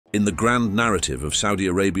In the grand narrative of Saudi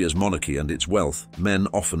Arabia's monarchy and its wealth, men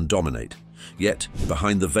often dominate. Yet,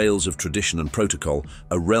 behind the veils of tradition and protocol,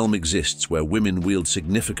 a realm exists where women wield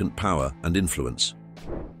significant power and influence.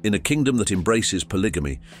 In a kingdom that embraces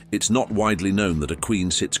polygamy, it's not widely known that a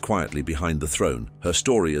queen sits quietly behind the throne, her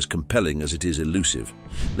story as compelling as it is elusive.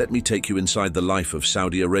 Let me take you inside the life of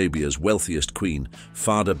Saudi Arabia's wealthiest queen,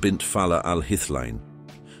 Fada bint Fala al-Hithlain.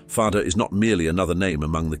 Fada is not merely another name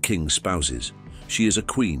among the king's spouses. She is a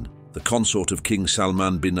queen, the consort of King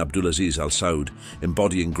Salman bin Abdulaziz al-Saud,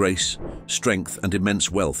 embodying grace, strength and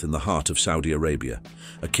immense wealth in the heart of Saudi Arabia,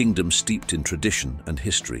 a kingdom steeped in tradition and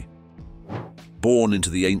history. Born into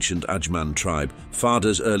the ancient Ajman tribe,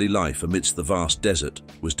 Fada's early life amidst the vast desert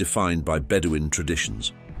was defined by Bedouin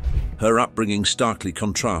traditions. Her upbringing starkly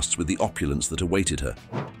contrasts with the opulence that awaited her,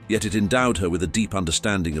 yet it endowed her with a deep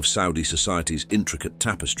understanding of Saudi society's intricate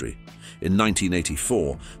tapestry. In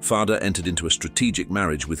 1984, Fada entered into a strategic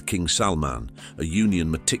marriage with King Salman, a union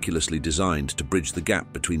meticulously designed to bridge the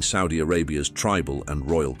gap between Saudi Arabia's tribal and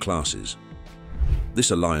royal classes.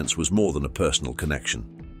 This alliance was more than a personal connection.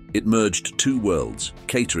 It merged two worlds,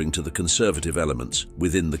 catering to the conservative elements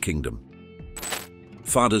within the kingdom.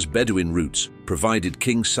 Fada's Bedouin roots provided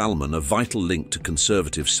King Salman a vital link to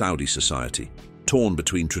conservative Saudi society, torn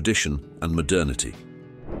between tradition and modernity.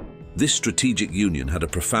 This strategic union had a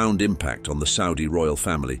profound impact on the Saudi royal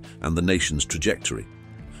family and the nation's trajectory.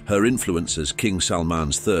 Her influence as King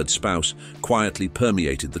Salman's third spouse quietly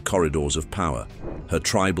permeated the corridors of power, her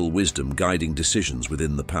tribal wisdom guiding decisions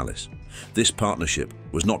within the palace. This partnership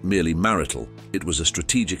was not merely marital, it was a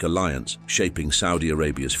strategic alliance shaping Saudi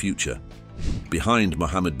Arabia's future. Behind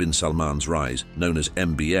Mohammed bin Salman's rise, known as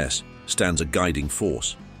MBS, stands a guiding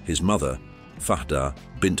force, his mother, Fada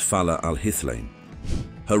bint Fala al-Hithlain.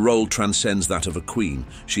 Her role transcends that of a queen.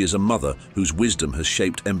 She is a mother whose wisdom has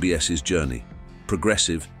shaped MBS's journey.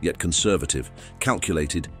 Progressive yet conservative,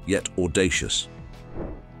 calculated yet audacious.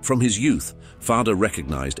 From his youth, Fada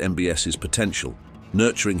recognized MBS's potential,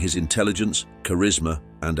 nurturing his intelligence, charisma,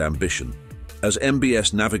 and ambition. As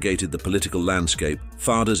MBS navigated the political landscape,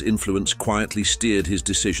 Fada's influence quietly steered his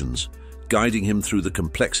decisions, guiding him through the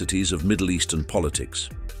complexities of Middle Eastern politics.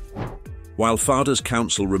 While Fada's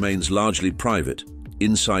counsel remains largely private,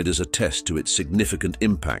 insiders attest to its significant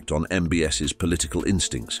impact on MBS's political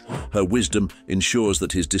instincts. Her wisdom ensures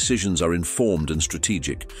that his decisions are informed and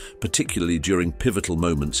strategic, particularly during pivotal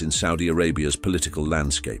moments in Saudi Arabia's political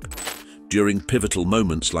landscape. During pivotal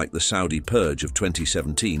moments like the Saudi purge of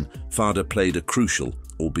 2017, Fada played a crucial,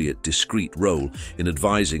 albeit discreet, role in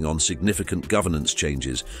advising on significant governance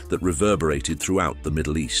changes that reverberated throughout the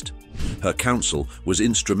Middle East. Her counsel was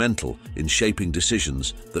instrumental in shaping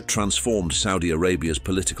decisions that transformed Saudi Arabia's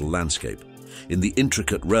political landscape. In the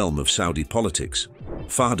intricate realm of Saudi politics,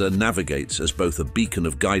 Fada navigates as both a beacon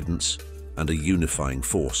of guidance and a unifying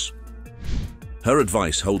force. Her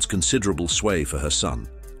advice holds considerable sway for her son,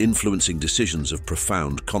 influencing decisions of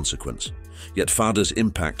profound consequence. Yet Fada's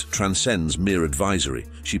impact transcends mere advisory.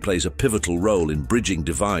 She plays a pivotal role in bridging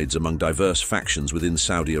divides among diverse factions within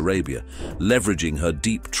Saudi Arabia, leveraging her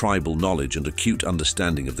deep tribal knowledge and acute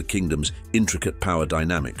understanding of the kingdom's intricate power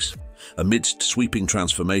dynamics. Amidst sweeping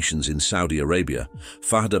transformations in Saudi Arabia,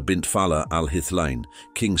 Fada bint Fala al-Hithlain,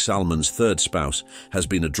 King Salman's third spouse, has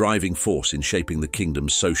been a driving force in shaping the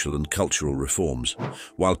kingdom's social and cultural reforms.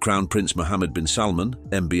 While Crown Prince Mohammed bin Salman,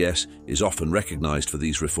 MBS, is often recognized for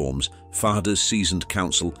these reforms, Fada's seasoned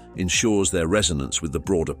counsel ensures their resonance with the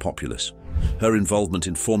broader populace. Her involvement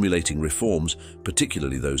in formulating reforms,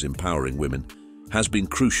 particularly those empowering women, has been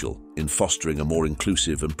crucial in fostering a more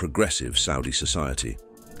inclusive and progressive Saudi society.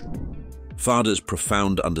 Fada's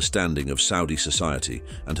profound understanding of Saudi society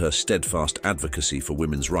and her steadfast advocacy for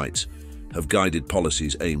women's rights have guided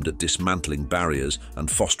policies aimed at dismantling barriers and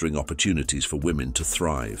fostering opportunities for women to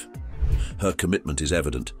thrive. Her commitment is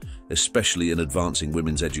evident, especially in advancing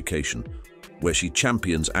women's education, where she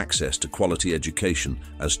champions access to quality education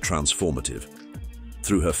as transformative.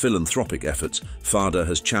 Through her philanthropic efforts, Fada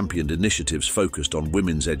has championed initiatives focused on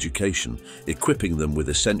women's education, equipping them with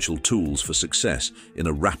essential tools for success in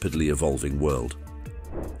a rapidly evolving world.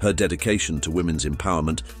 Her dedication to women's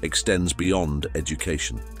empowerment extends beyond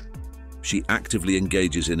education. She actively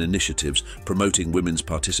engages in initiatives promoting women's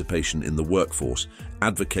participation in the workforce,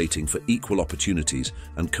 advocating for equal opportunities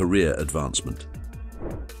and career advancement.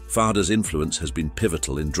 Fada's influence has been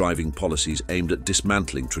pivotal in driving policies aimed at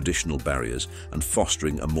dismantling traditional barriers and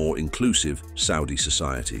fostering a more inclusive Saudi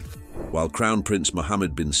society. While Crown Prince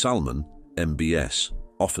Mohammed bin Salman, MBS,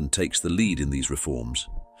 often takes the lead in these reforms,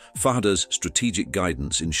 Fada's strategic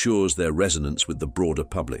guidance ensures their resonance with the broader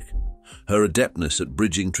public. Her adeptness at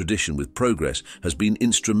bridging tradition with progress has been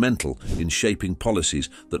instrumental in shaping policies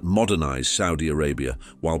that modernize Saudi Arabia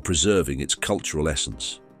while preserving its cultural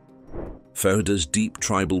essence. Fada's deep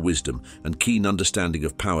tribal wisdom and keen understanding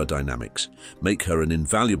of power dynamics make her an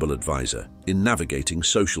invaluable advisor in navigating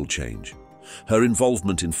social change. Her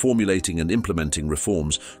involvement in formulating and implementing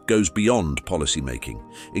reforms goes beyond policymaking,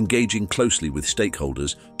 engaging closely with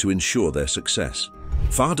stakeholders to ensure their success.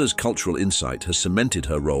 Fada's cultural insight has cemented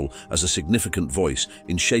her role as a significant voice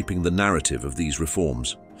in shaping the narrative of these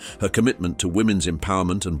reforms. Her commitment to women's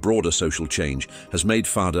empowerment and broader social change has made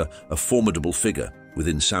Fada a formidable figure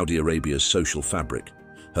within Saudi Arabia's social fabric.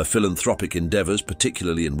 Her philanthropic endeavors,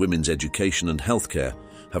 particularly in women's education and healthcare,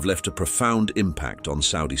 have left a profound impact on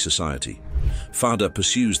Saudi society. Fada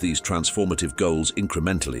pursues these transformative goals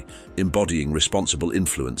incrementally, embodying responsible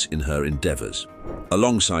influence in her endeavors.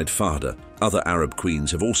 Alongside Fada, other Arab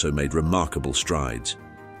queens have also made remarkable strides.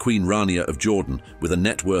 Queen Rania of Jordan, with a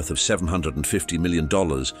net worth of $750 million,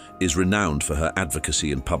 is renowned for her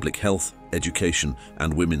advocacy in public health, education,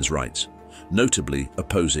 and women's rights, notably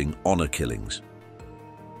opposing honor killings.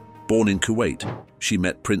 Born in Kuwait, she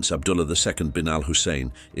met Prince Abdullah II bin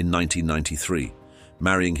al-Hussein in 1993,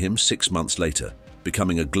 marrying him 6 months later,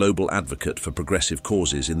 becoming a global advocate for progressive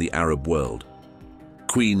causes in the Arab world.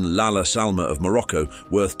 Queen Lala Salma of Morocco,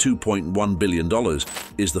 worth $2.1 billion,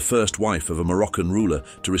 is the first wife of a Moroccan ruler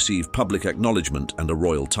to receive public acknowledgement and a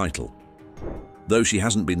royal title. Though she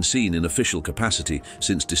hasn't been seen in official capacity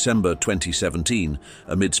since December 2017,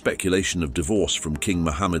 amid speculation of divorce from King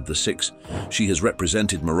Mohammed VI, she has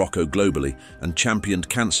represented Morocco globally and championed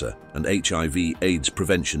cancer and HIV/AIDS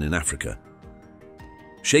prevention in Africa.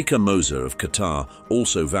 Sheikha Moza of Qatar,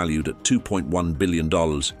 also valued at $2.1 billion,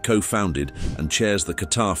 co-founded and chairs the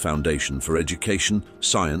Qatar Foundation for Education,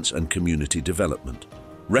 Science and Community Development.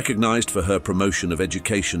 Recognized for her promotion of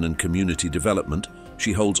education and community development,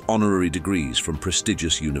 she holds honorary degrees from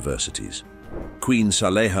prestigious universities. Queen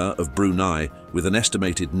Saleha of Brunei, with an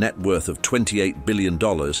estimated net worth of $28 billion,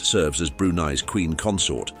 serves as Brunei's queen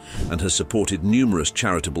consort and has supported numerous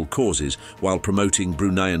charitable causes while promoting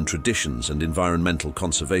Bruneian traditions and environmental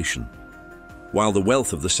conservation. While the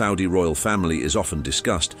wealth of the Saudi royal family is often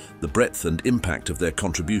discussed, the breadth and impact of their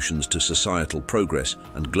contributions to societal progress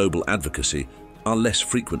and global advocacy are less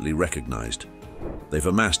frequently recognized. They've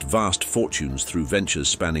amassed vast fortunes through ventures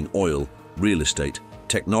spanning oil, real estate,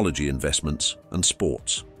 technology investments, and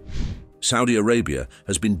sports. Saudi Arabia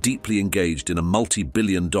has been deeply engaged in a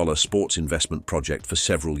multi-billion-dollar sports investment project for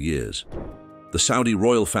several years. The Saudi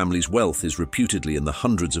royal family's wealth is reputedly in the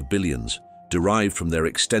hundreds of billions, derived from their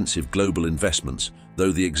extensive global investments,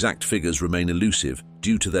 though the exact figures remain elusive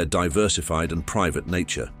due to their diversified and private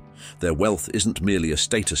nature. Their wealth isn't merely a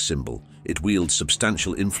status symbol, it wields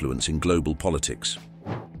substantial influence in global politics.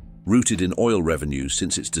 Rooted in oil revenues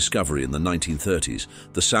since its discovery in the 1930s,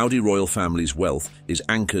 the Saudi royal family's wealth is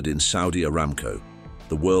anchored in Saudi Aramco,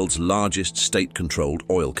 the world's largest state-controlled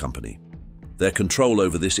oil company. Their control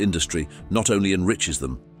over this industry not only enriches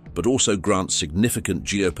them, but also grants significant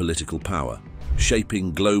geopolitical power,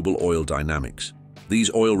 shaping global oil dynamics.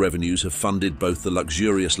 These oil revenues have funded both the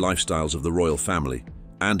luxurious lifestyles of the royal family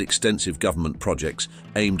and extensive government projects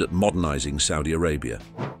aimed at modernizing Saudi Arabia.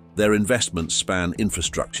 Their investments span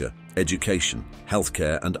infrastructure, education,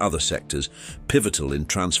 healthcare, and other sectors, pivotal in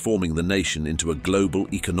transforming the nation into a global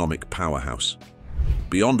economic powerhouse.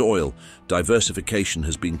 Beyond oil, diversification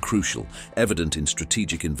has been crucial, evident in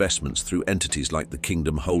strategic investments through entities like the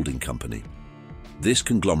Kingdom Holding Company. This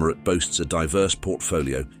conglomerate boasts a diverse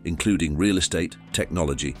portfolio, including real estate,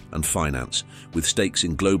 technology, and finance, with stakes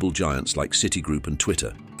in global giants like Citigroup and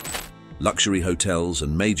Twitter. Luxury hotels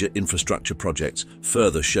and major infrastructure projects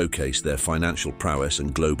further showcase their financial prowess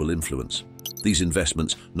and global influence. These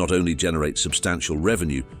investments not only generate substantial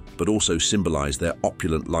revenue, but also symbolize their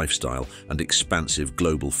opulent lifestyle and expansive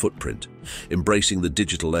global footprint. Embracing the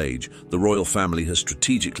digital age, the royal family has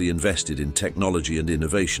strategically invested in technology and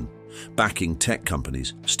innovation, backing tech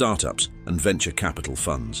companies, startups, and venture capital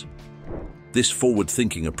funds. This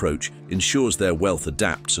forward-thinking approach ensures their wealth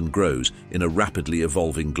adapts and grows in a rapidly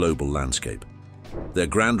evolving global landscape. Their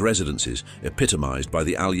grand residences, epitomized by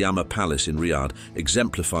the Al Yama Palace in Riyadh,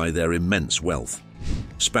 exemplify their immense wealth.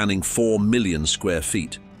 Spanning 4 million square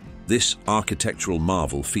feet, this architectural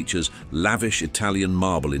marvel features lavish Italian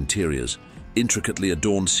marble interiors, intricately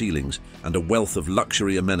adorned ceilings, and a wealth of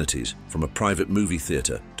luxury amenities, from a private movie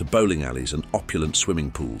theater to bowling alleys and opulent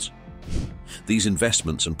swimming pools. These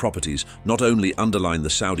investments and properties not only underline the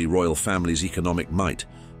Saudi royal family's economic might,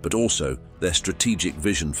 but also their strategic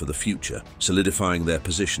vision for the future, solidifying their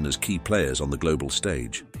position as key players on the global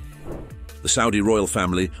stage. The Saudi royal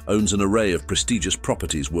family owns an array of prestigious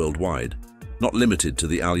properties worldwide, not limited to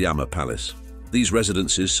the Al Yama Palace. These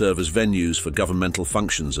residences serve as venues for governmental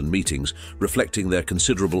functions and meetings, reflecting their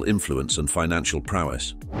considerable influence and financial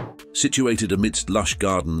prowess. Situated amidst lush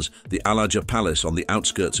gardens, the Al-Ajah Palace on the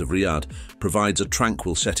outskirts of Riyadh provides a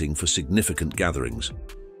tranquil setting for significant gatherings.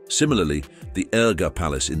 Similarly, the Erga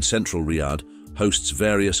Palace in central Riyadh hosts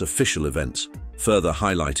various official events, further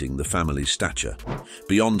highlighting the family's stature.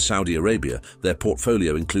 Beyond Saudi Arabia, their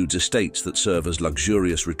portfolio includes estates that serve as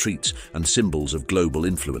luxurious retreats and symbols of global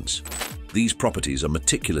influence. These properties are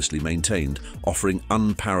meticulously maintained, offering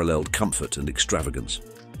unparalleled comfort and extravagance.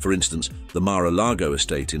 For instance, the Mar-a-Lago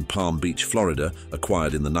estate in Palm Beach, Florida,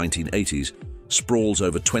 acquired in the 1980s, sprawls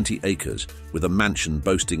over 20 acres with a mansion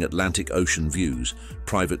boasting Atlantic Ocean views,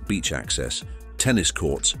 private beach access, tennis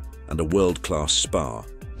courts, and a world-class spa.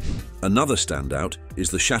 Another standout is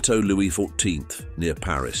the Chateau Louis XIV near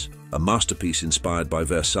Paris, a masterpiece inspired by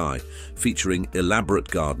Versailles, featuring elaborate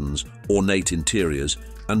gardens, ornate interiors,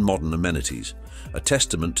 and modern amenities, a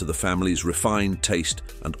testament to the family's refined taste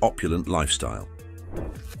and opulent lifestyle.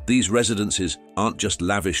 These residences aren't just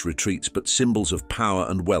lavish retreats but symbols of power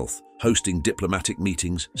and wealth, hosting diplomatic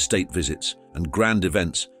meetings, state visits, and grand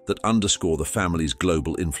events that underscore the family's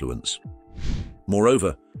global influence.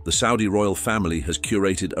 Moreover, the Saudi royal family has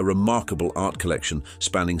curated a remarkable art collection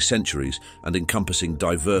spanning centuries and encompassing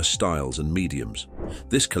diverse styles and mediums.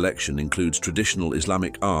 This collection includes traditional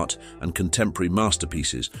Islamic art and contemporary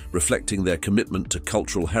masterpieces, reflecting their commitment to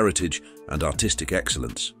cultural heritage and artistic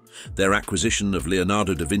excellence. Their acquisition of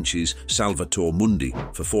Leonardo da Vinci's Salvator Mundi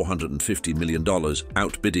for $450 million,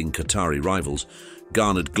 outbidding Qatari rivals,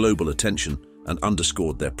 garnered global attention and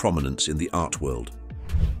underscored their prominence in the art world.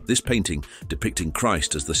 This painting, depicting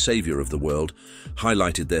Christ as the savior of the world,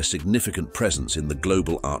 highlighted their significant presence in the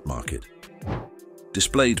global art market.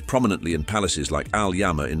 Displayed prominently in palaces like Al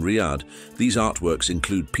Yama in Riyadh, these artworks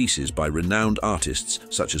include pieces by renowned artists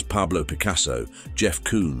such as Pablo Picasso, Jeff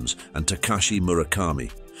Koons, and Takashi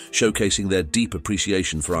Murakami, showcasing their deep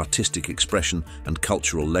appreciation for artistic expression and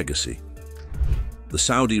cultural legacy. The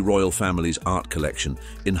Saudi royal family's art collection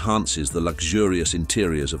enhances the luxurious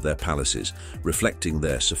interiors of their palaces, reflecting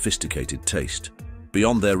their sophisticated taste.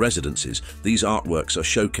 Beyond their residences, these artworks are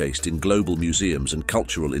showcased in global museums and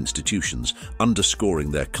cultural institutions,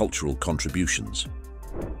 underscoring their cultural contributions.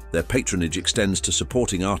 Their patronage extends to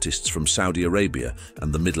supporting artists from Saudi Arabia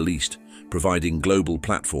and the Middle East, providing global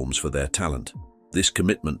platforms for their talent. This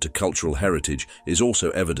commitment to cultural heritage is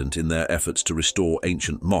also evident in their efforts to restore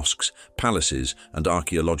ancient mosques, palaces, and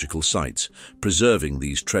archaeological sites, preserving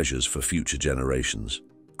these treasures for future generations.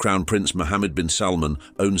 Crown Prince Mohammed bin Salman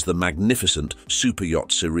owns the magnificent super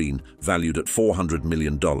yacht Serene, valued at $400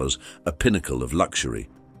 million, a pinnacle of luxury.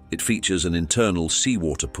 It features an internal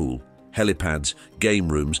seawater pool, helipads,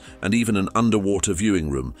 game rooms, and even an underwater viewing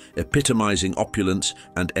room, epitomizing opulence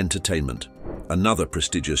and entertainment. Another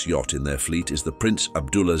prestigious yacht in their fleet is the Prince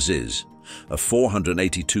Abdulaziz, a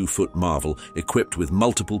 482-foot marvel equipped with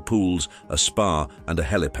multiple pools, a spa, and a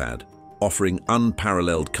helipad, offering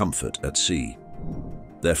unparalleled comfort at sea.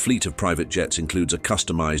 Their fleet of private jets includes a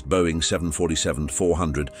customized Boeing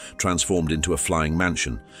 747-400 transformed into a flying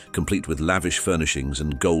mansion, complete with lavish furnishings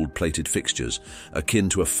and gold-plated fixtures, akin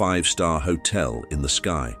to a five-star hotel in the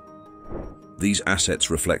sky. These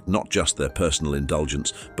assets reflect not just their personal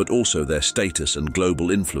indulgence, but also their status and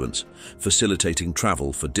global influence, facilitating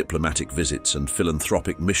travel for diplomatic visits and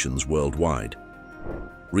philanthropic missions worldwide.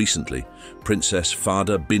 Recently, Princess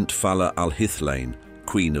Fada bint Fala al-Hithlain,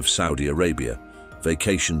 Queen of Saudi Arabia,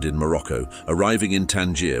 vacationed in Morocco, arriving in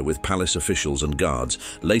Tangier with palace officials and guards,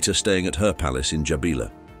 later staying at her palace in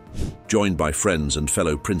Jabila. Joined by friends and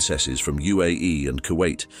fellow princesses from UAE and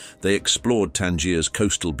Kuwait, they explored Tangier's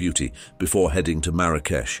coastal beauty before heading to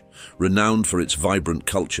Marrakesh, renowned for its vibrant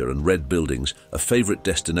culture and red buildings, a favorite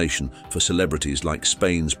destination for celebrities like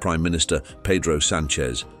Spain's Prime Minister Pedro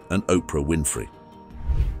Sanchez and Oprah Winfrey.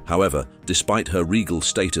 However, despite her regal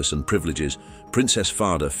status and privileges, Princess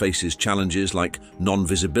Fada faces challenges like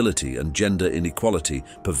non-visibility and gender inequality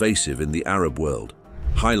pervasive in the Arab world,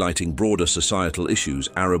 highlighting broader societal issues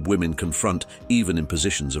Arab women confront even in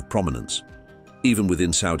positions of prominence. Even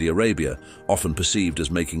within Saudi Arabia, often perceived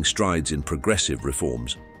as making strides in progressive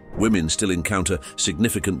reforms, women still encounter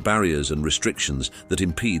significant barriers and restrictions that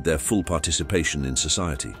impede their full participation in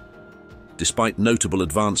society. Despite notable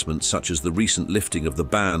advancements such as the recent lifting of the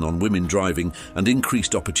ban on women driving and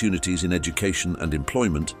increased opportunities in education and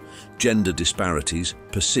employment, gender disparities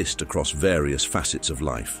persist across various facets of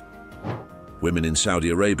life. Women in Saudi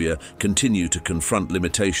Arabia continue to confront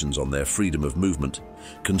limitations on their freedom of movement,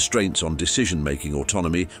 constraints on decision-making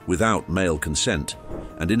autonomy without male consent,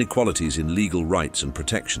 and inequalities in legal rights and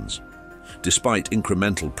protections. Despite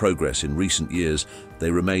incremental progress in recent years, they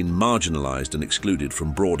remain marginalized and excluded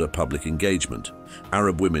from broader public engagement.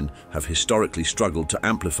 Arab women have historically struggled to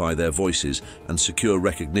amplify their voices and secure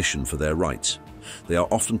recognition for their rights. They are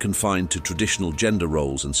often confined to traditional gender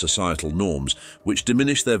roles and societal norms, which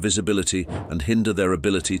diminish their visibility and hinder their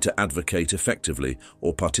ability to advocate effectively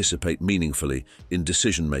or participate meaningfully in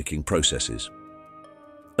decision-making processes.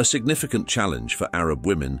 A significant challenge for Arab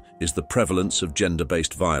women is the prevalence of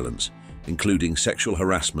gender-based violence, including sexual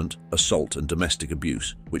harassment, assault, and domestic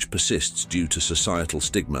abuse, which persists due to societal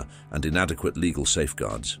stigma and inadequate legal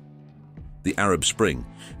safeguards. The Arab Spring,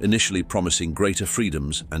 initially promising greater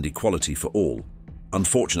freedoms and equality for all,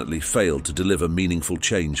 unfortunately failed to deliver meaningful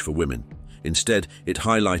change for women. Instead, it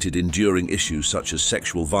highlighted enduring issues such as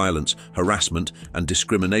sexual violence, harassment, and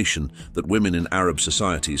discrimination that women in Arab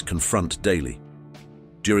societies confront daily.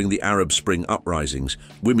 During the Arab Spring uprisings,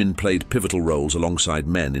 women played pivotal roles alongside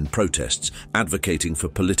men in protests, advocating for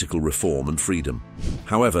political reform and freedom.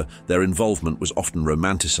 However, their involvement was often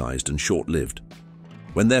romanticized and short-lived.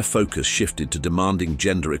 When their focus shifted to demanding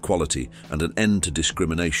gender equality and an end to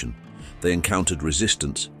discrimination, they encountered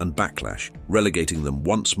resistance and backlash, relegating them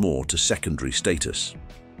once more to secondary status.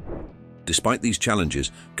 Despite these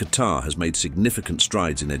challenges, Qatar has made significant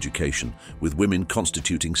strides in education, with women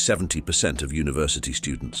constituting 70% of university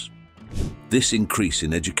students. This increase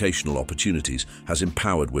in educational opportunities has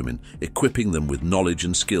empowered women, equipping them with knowledge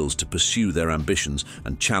and skills to pursue their ambitions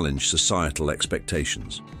and challenge societal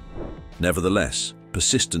expectations. Nevertheless,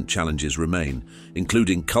 persistent challenges remain,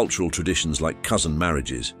 including cultural traditions like cousin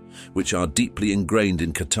marriages, which are deeply ingrained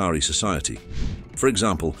in Qatari society. For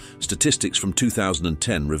example, statistics from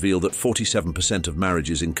 2010 reveal that 47% of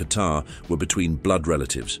marriages in Qatar were between blood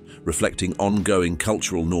relatives, reflecting ongoing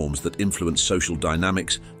cultural norms that influence social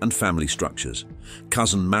dynamics and family structures.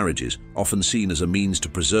 Cousin marriages, often seen as a means to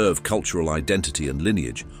preserve cultural identity and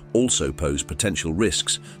lineage, also pose potential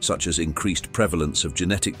risks, such as increased prevalence of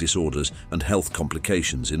genetic disorders and health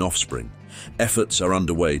complications in offspring. Efforts are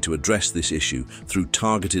underway to address this issue through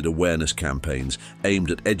targeted awareness campaigns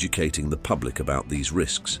aimed at educating the public about these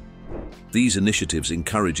risks. These initiatives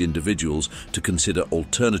encourage individuals to consider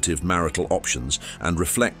alternative marital options and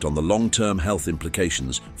reflect on the long-term health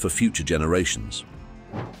implications for future generations.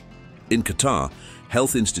 In Qatar,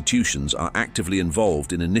 health institutions are actively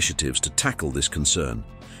involved in initiatives to tackle this concern,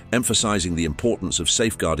 emphasizing the importance of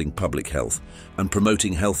safeguarding public health and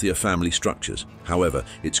promoting healthier family structures. However,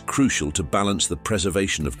 it's crucial to balance the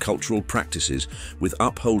preservation of cultural practices with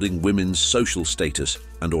upholding women's social status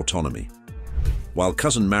and autonomy. While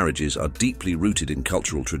cousin marriages are deeply rooted in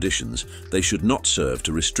cultural traditions, they should not serve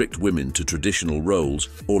to restrict women to traditional roles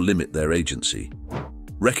or limit their agency.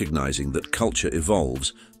 Recognizing that culture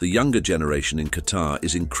evolves, the younger generation in Qatar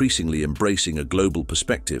is increasingly embracing a global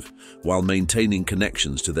perspective while maintaining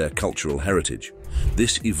connections to their cultural heritage.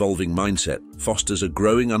 This evolving mindset fosters a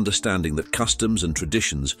growing understanding that customs and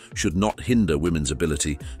traditions should not hinder women's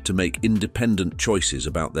ability to make independent choices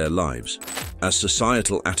about their lives. As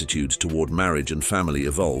societal attitudes toward marriage and family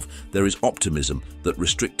evolve, there is optimism that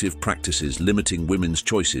restrictive practices limiting women's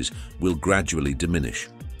choices will gradually diminish.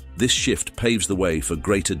 This shift paves the way for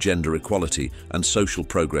greater gender equality and social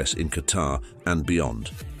progress in Qatar and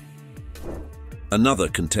beyond. Another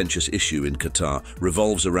contentious issue in Qatar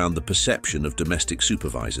revolves around the perception of domestic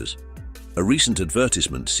supervisors. A recent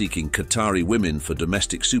advertisement seeking Qatari women for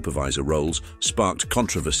domestic supervisor roles sparked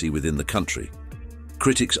controversy within the country.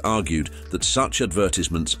 Critics argued that such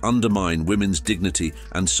advertisements undermine women's dignity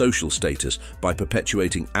and social status by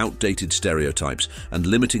perpetuating outdated stereotypes and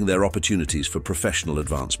limiting their opportunities for professional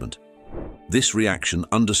advancement. This reaction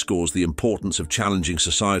underscores the importance of challenging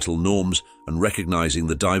societal norms and recognizing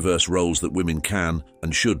the diverse roles that women can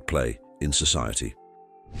and should play in society.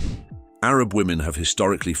 Arab women have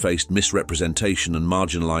historically faced misrepresentation and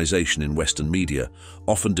marginalization in Western media,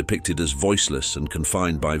 often depicted as voiceless and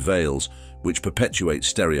confined by veils, which perpetuate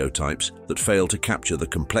stereotypes that fail to capture the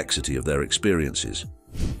complexity of their experiences.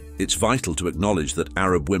 It's vital to acknowledge that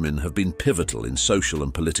Arab women have been pivotal in social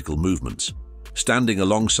and political movements, standing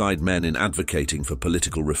alongside men in advocating for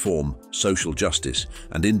political reform, social justice,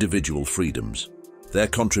 and individual freedoms. Their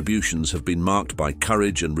contributions have been marked by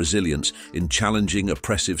courage and resilience in challenging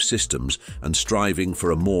oppressive systems and striving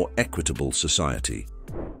for a more equitable society.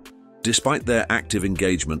 Despite their active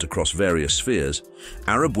engagement across various spheres,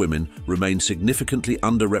 Arab women remain significantly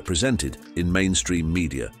underrepresented in mainstream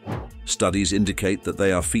media. Studies indicate that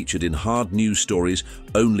they are featured in hard news stories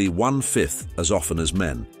only 1/5 as often as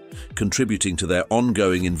men, contributing to their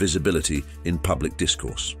ongoing invisibility in public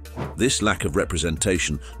discourse. This lack of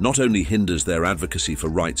representation not only hinders their advocacy for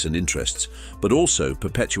rights and interests, but also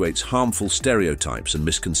perpetuates harmful stereotypes and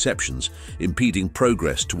misconceptions, impeding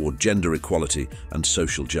progress toward gender equality and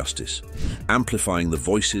social justice. Amplifying the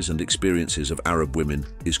voices and experiences of Arab women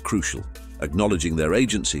is crucial, acknowledging their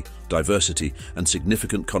agency, diversity, and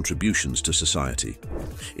significant contributions to society.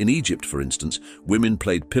 In Egypt, for instance, women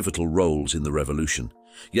played pivotal roles in the revolution,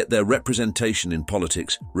 yet their representation in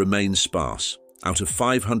politics remains sparse. Out of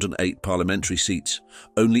 508 parliamentary seats,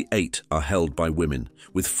 only 8 are held by women,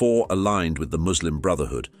 with 4 aligned with the Muslim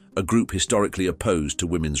Brotherhood, a group historically opposed to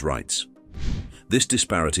women's rights. This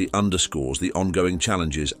disparity underscores the ongoing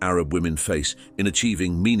challenges Arab women face in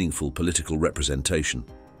achieving meaningful political representation.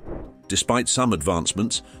 Despite some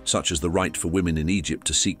advancements, such as the right for women in Egypt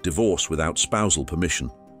to seek divorce without spousal permission,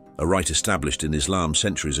 a right established in Islam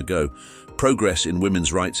centuries ago, progress in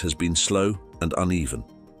women's rights has been slow and uneven.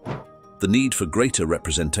 The need for greater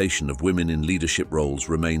representation of women in leadership roles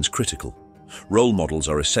remains critical. Role models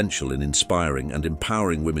are essential in inspiring and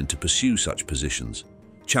empowering women to pursue such positions,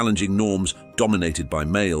 challenging norms dominated by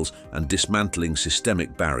males and dismantling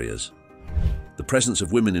systemic barriers. The presence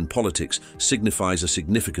of women in politics signifies a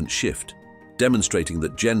significant shift, demonstrating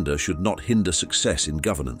that gender should not hinder success in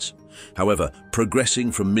governance. However,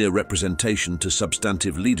 progressing from mere representation to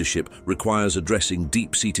substantive leadership requires addressing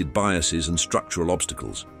deep-seated biases and structural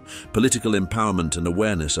obstacles. Political empowerment and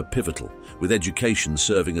awareness are pivotal, with education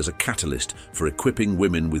serving as a catalyst for equipping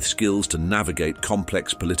women with skills to navigate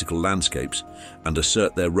complex political landscapes and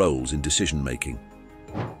assert their roles in decision-making.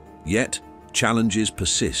 Yet, challenges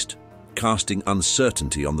persist, casting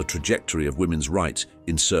uncertainty on the trajectory of women's rights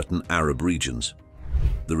in certain Arab regions.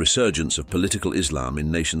 The resurgence of political Islam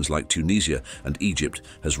in nations like Tunisia and Egypt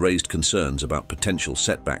has raised concerns about potential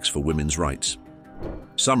setbacks for women's rights.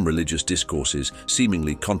 Some religious discourses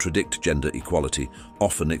seemingly contradict gender equality,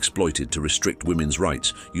 often exploited to restrict women's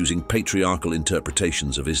rights using patriarchal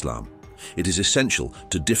interpretations of Islam. It is essential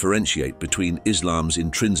to differentiate between Islam's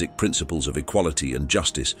intrinsic principles of equality and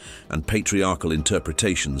justice and patriarchal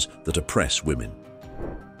interpretations that oppress women.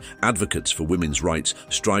 Advocates for women's rights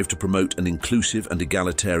strive to promote an inclusive and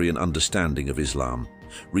egalitarian understanding of Islam,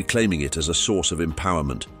 reclaiming it as a source of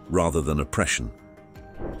empowerment rather than oppression.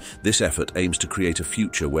 This effort aims to create a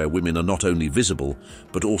future where women are not only visible,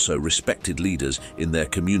 but also respected leaders in their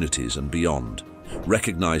communities and beyond.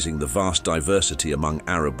 Recognizing the vast diversity among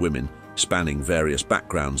Arab women, spanning various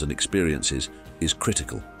backgrounds and experiences, is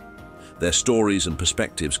critical. Their stories and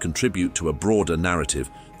perspectives contribute to a broader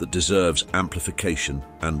narrative that deserves amplification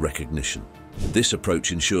and recognition. This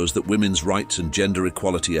approach ensures that women's rights and gender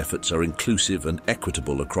equality efforts are inclusive and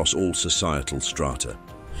equitable across all societal strata.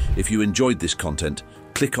 If you enjoyed this content,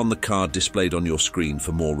 click on the card displayed on your screen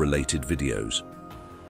for more related videos.